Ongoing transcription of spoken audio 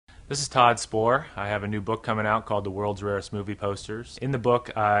This is Todd Spoor. I have a new book coming out called The World's Rarest Movie Posters. In the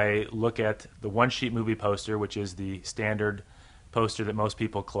book, I look at the one-sheet movie poster, which is the standard poster that most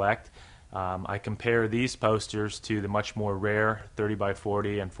people collect. I compare these posters to the much more rare 30 by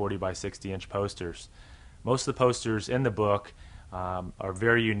 40 and 40 by 60 inch posters. Most of the posters in the book are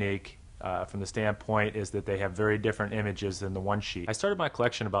very unique from the standpoint is that they have very different images than the one sheet. I started my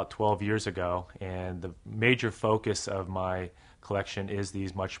collection about 12 years ago, and the major focus of my collection is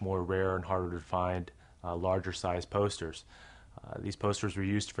these much more rare and harder to find larger size posters. These posters were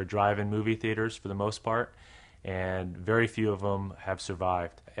used for drive-in movie theaters for the most part, and very few of them have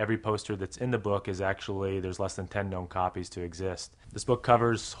survived. Every poster that's in the book is actually, there's less than 10 known copies to exist. This book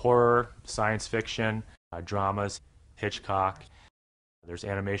covers horror, science fiction, dramas, Hitchcock. There's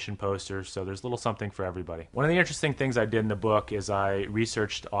animation posters, so there's a little something for everybody. One of the interesting things I did in the book is I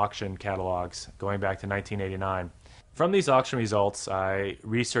researched auction catalogs going back to 1989. From these auction results, I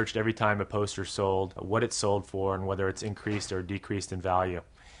researched every time a poster sold, what it sold for, and whether it's increased or decreased in value.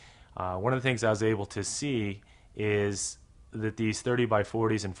 One of the things I was able to see is that these 30 by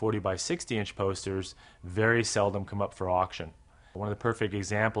 40s and 40 by 60 inch posters very seldom come up for auction. One of the perfect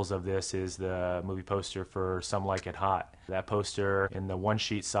examples of this is the movie poster for Some Like It Hot. That poster in the one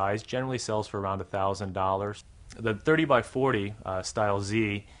sheet size generally sells for around $1,000. The 30 by 40 style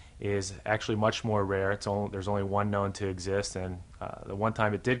Z is actually much more rare. There's only one known to exist, and the one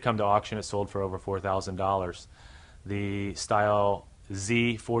time it did come to auction, it sold for over $4,000. The style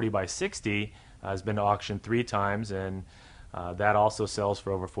Z 40 by 60 has been to auction 3 times, and that also sells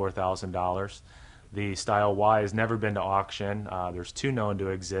for over $4,000. The style Y has never been to auction. There's 2 known to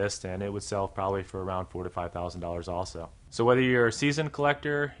exist, and it would sell probably for around $4,000 to $5,000 also. So whether you're a seasoned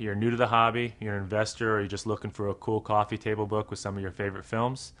collector, you're new to the hobby, you're an investor, or you're just looking for a cool coffee table book with some of your favorite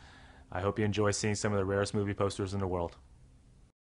films, I hope you enjoy seeing some of the rarest movie posters in the world.